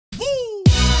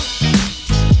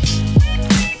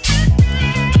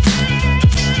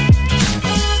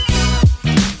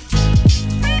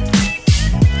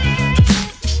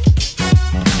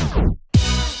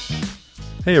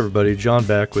Hey everybody, John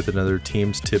back with another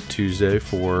Teams Tip Tuesday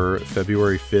for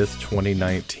February 5th,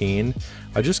 2019.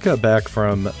 I just got back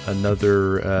from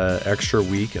another extra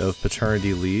week of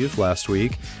paternity leave last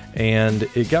week, and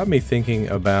it got me thinking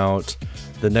about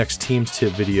the next Teams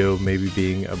Tip video maybe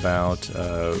being about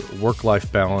work-life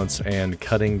balance and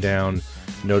cutting down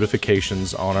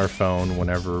notifications on our phone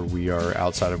whenever we are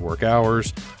outside of work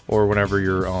hours or whenever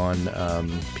you're on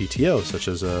PTO, such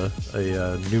as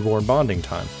a newborn bonding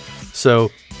time. So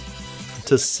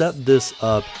to set this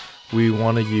up, we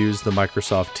want to use the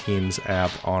Microsoft Teams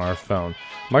app on our phone.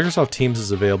 Microsoft Teams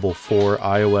is available for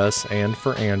iOS and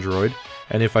for Android,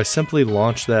 and if I simply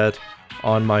launch that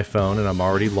on my phone and I'm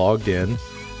already logged in,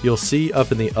 you'll see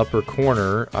up in the upper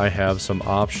corner I have some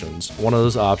options. One of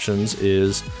those options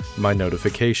is my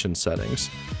notification settings.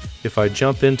 If I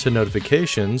jump into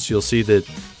notifications, you'll see that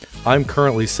I'm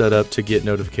currently set up to get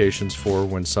notifications for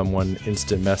when someone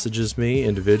instant messages me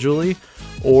individually,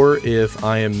 or if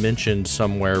I am mentioned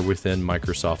somewhere within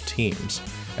Microsoft Teams.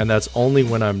 And that's only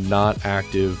when I'm not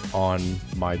active on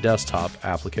my desktop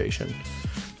application.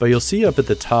 But you'll see up at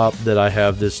the top that I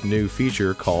have this new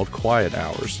feature called Quiet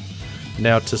Hours.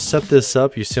 Now to set this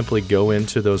up, you simply go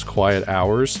into those quiet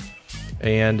hours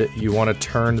and you want to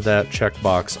turn that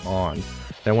checkbox on.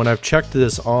 Now when I've checked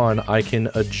this on, I can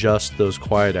adjust those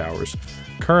quiet hours.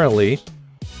 Currently,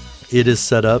 it is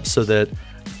set up so that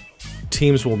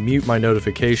Teams will mute my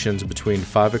notifications between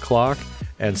 5 o'clock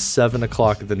and 7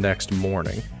 o'clock the next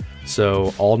morning.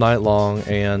 So all night long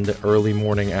and early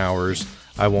morning hours,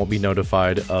 I won't be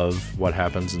notified of what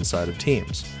happens inside of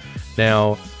Teams.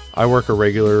 Now, I work a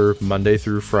regular Monday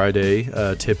through Friday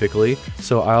typically,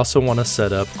 so I also want to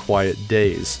set up quiet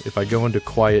days. If I go into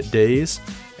quiet days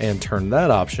and turn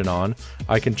that option on,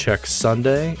 I can check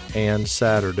Sunday and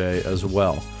Saturday as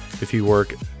well. If you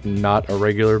work not a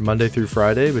regular Monday through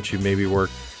Friday, but you maybe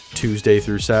work Tuesday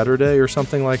through Saturday or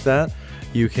something like that,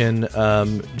 you can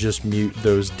just mute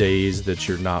those days that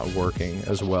you're not working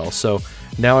as well. So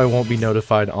now I won't be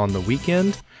notified on the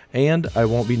weekend, and I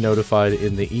won't be notified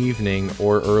in the evening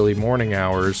or early morning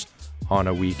hours on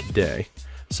a weekday.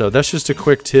 So that's just a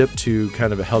quick tip to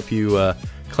kind of help you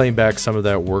claim back some of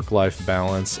that work-life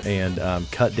balance and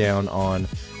cut down on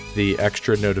the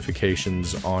extra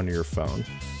notifications on your phone.